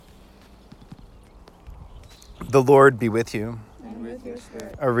The Lord be with you. And with your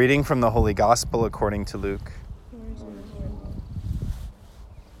spirit. A reading from the Holy Gospel according to Luke.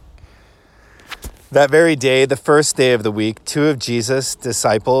 That very day, the first day of the week, 2 of Jesus'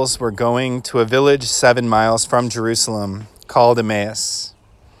 disciples were going to a village 7 miles from Jerusalem called Emmaus.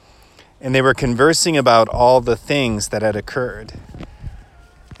 And they were conversing about all the things that had occurred.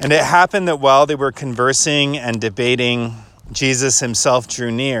 And it happened that while they were conversing and debating, Jesus himself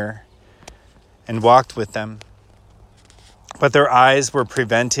drew near and walked with them. But their eyes were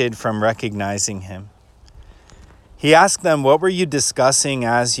prevented from recognizing him. He asked them, "What were you discussing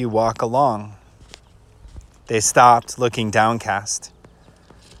as you walk along?" They stopped, looking downcast.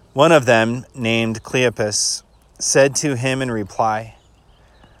 One of them, named Cleopas, said to him in reply,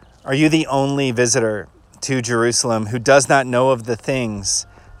 "Are you the only visitor to Jerusalem who does not know of the things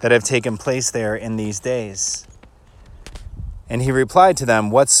that have taken place there in these days?" And he replied to them,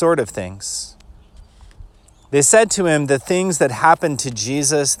 "What sort of things?" They said to him, "The things that happened to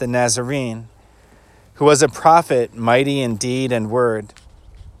Jesus the Nazarene, who was a prophet, mighty in deed and word,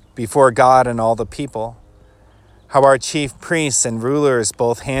 before God and all the people. How our chief priests and rulers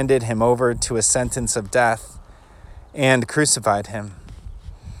both handed him over to a sentence of death and crucified him.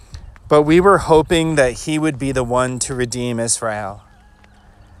 But we were hoping that he would be the one to redeem Israel.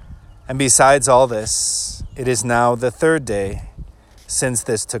 And besides all this, it is now the 3rd day since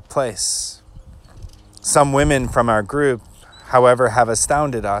this took place. Some women from our group, however, have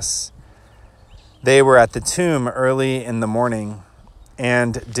astounded us. They were at the tomb early in the morning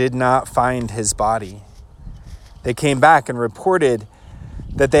and did not find his body. They came back and reported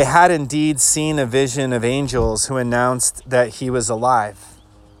that they had indeed seen a vision of angels who announced that he was alive.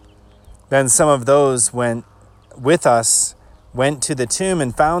 Then some of those went with us went to the tomb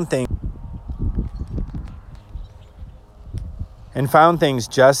and found things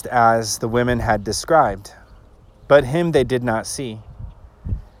just as the women had described. But him they did not see.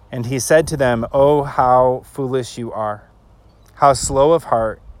 And he said to them, "Oh, how foolish you are, how slow of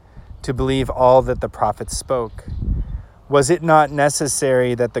heart to believe all that the prophets spoke. Was it not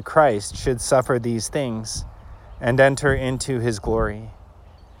necessary that the Christ should suffer these things and enter into his glory?"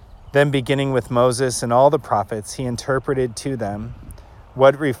 Then beginning with Moses and all the prophets, he interpreted to them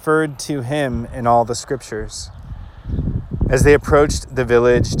what referred to him in all the scriptures. As they approached the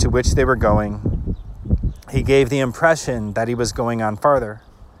village to which they were going, he gave the impression that he was going on farther.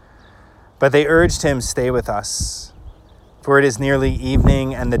 But they urged him, "Stay with us, for it is nearly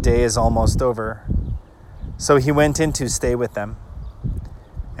evening and the day is almost over." So he went in to stay with them.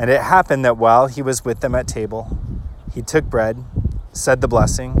 And it happened that while he was with them at table, he took bread, said the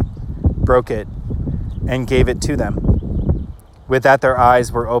blessing, broke it, and gave it to them. With that their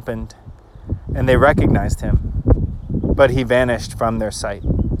eyes were opened, and they recognized him. But he vanished from their sight.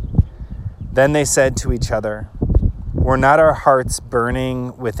 Then they said to each other, "Were not our hearts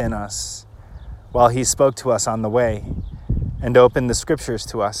burning within us while he spoke to us on the way and opened the scriptures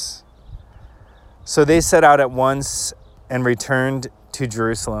to us?" So they set out at once and returned to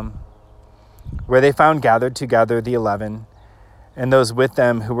Jerusalem, where they found gathered together the 11 and those with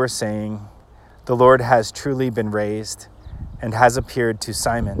them who were saying, "The Lord has truly been raised and has appeared to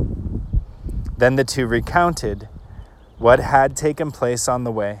Simon." Then the 2 recounted what had taken place on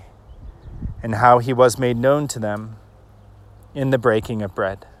the way and how he was made known to them in the breaking of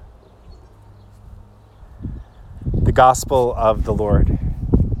bread. The Gospel of the Lord.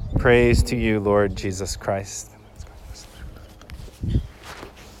 Praise to you, Lord Jesus Christ.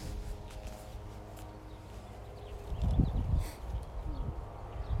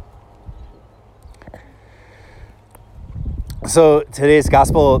 So today's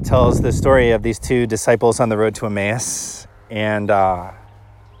gospel tells the story of these 2 disciples on the road to Emmaus. And as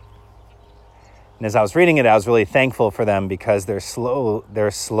I was reading it, I was really thankful for them because they're slow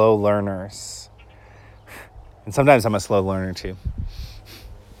learners. And sometimes I'm a slow learner too.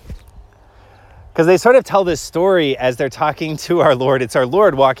 Because they sort of tell this story as they're talking to our Lord. It's our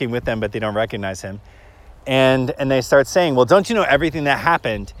Lord walking with them, but they don't recognize him. And they start saying, "Well, don't you know everything that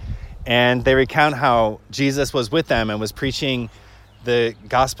happened?" And they recount how Jesus was with them and was preaching the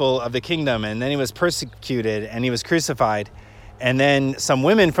gospel of the kingdom. And then he was persecuted and he was crucified. And then some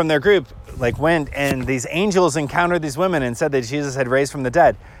women from their group went and these angels encountered these women and said that Jesus had raised from the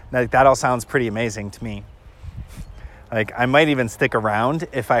dead. That all sounds pretty amazing to me. I might even stick around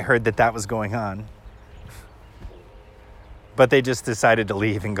if I heard that was going on. But they just decided to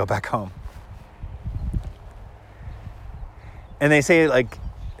leave and go back home. And they say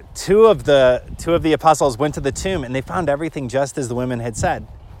two of the apostles went to the tomb and they found everything just as the women had said.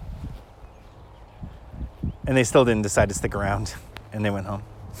 And they still didn't decide to stick around, and they went home.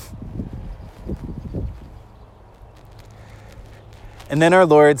 And then our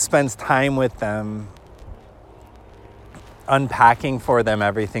Lord spends time with them, unpacking for them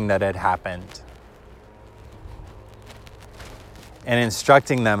everything that had happened and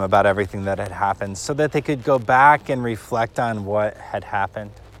instructing them about everything that had happened so that they could go back and reflect on what had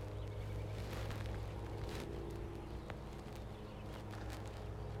happened.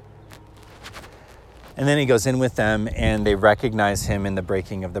 And then he goes in with them and they recognize him in the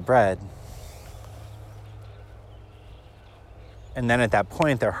breaking of the bread. And then at that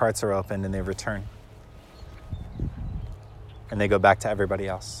point, their hearts are opened and they return. And they go back to everybody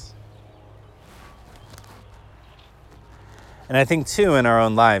else. And I think too, in our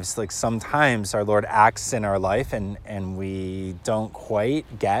own lives, like sometimes our Lord acts in our life and we don't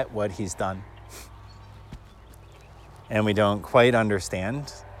quite get what he's done. And we don't quite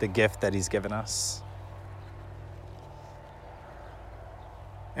understand the gift that he's given us.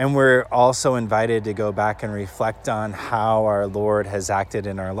 And we're also invited to go back and reflect on how our Lord has acted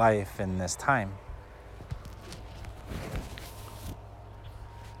in our life in this time.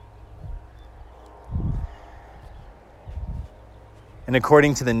 And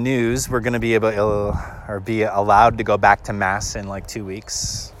according to the news, we're going to be be allowed to go back to Mass in like 2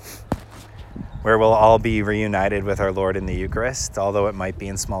 weeks, where we'll all be reunited with our Lord in the Eucharist, although it might be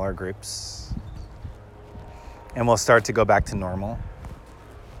in smaller groups. And we'll start to go back to normal.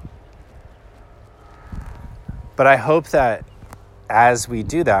 But I hope that as we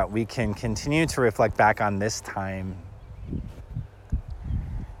do that, we can continue to reflect back on this time,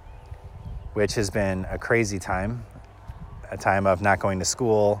 which has been a crazy time, a time of not going to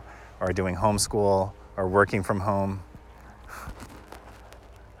school or doing homeschool or working from home.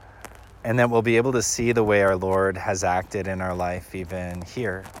 And that we'll be able to see the way our Lord has acted in our life even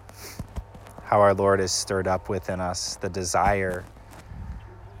here. How our Lord has stirred up within us the desire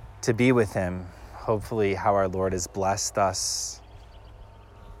to be with him. Hopefully how our Lord has blessed us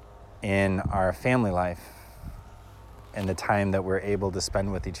in our family life and the time that we're able to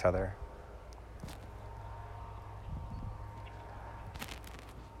spend with each other.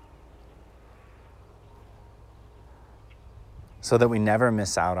 So that we never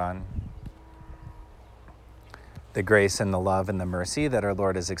miss out on the grace and the love and the mercy that our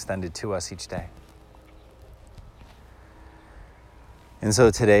Lord has extended to us each day. And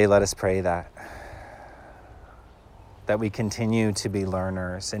so today, let us pray that we continue to be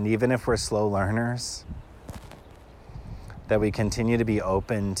learners. And even if we're slow learners, that we continue to be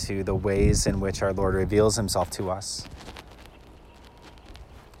open to the ways in which our Lord reveals himself to us.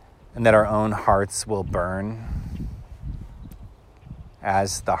 And that our own hearts will burn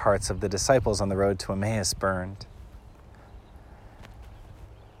as the hearts of the disciples on the road to Emmaus burned,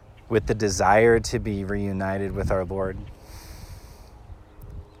 with the desire to be reunited with our Lord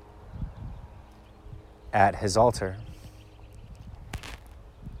at his altar,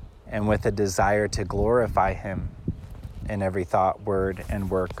 and with a desire to glorify him in every thought, word, and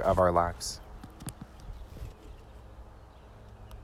work of our lives.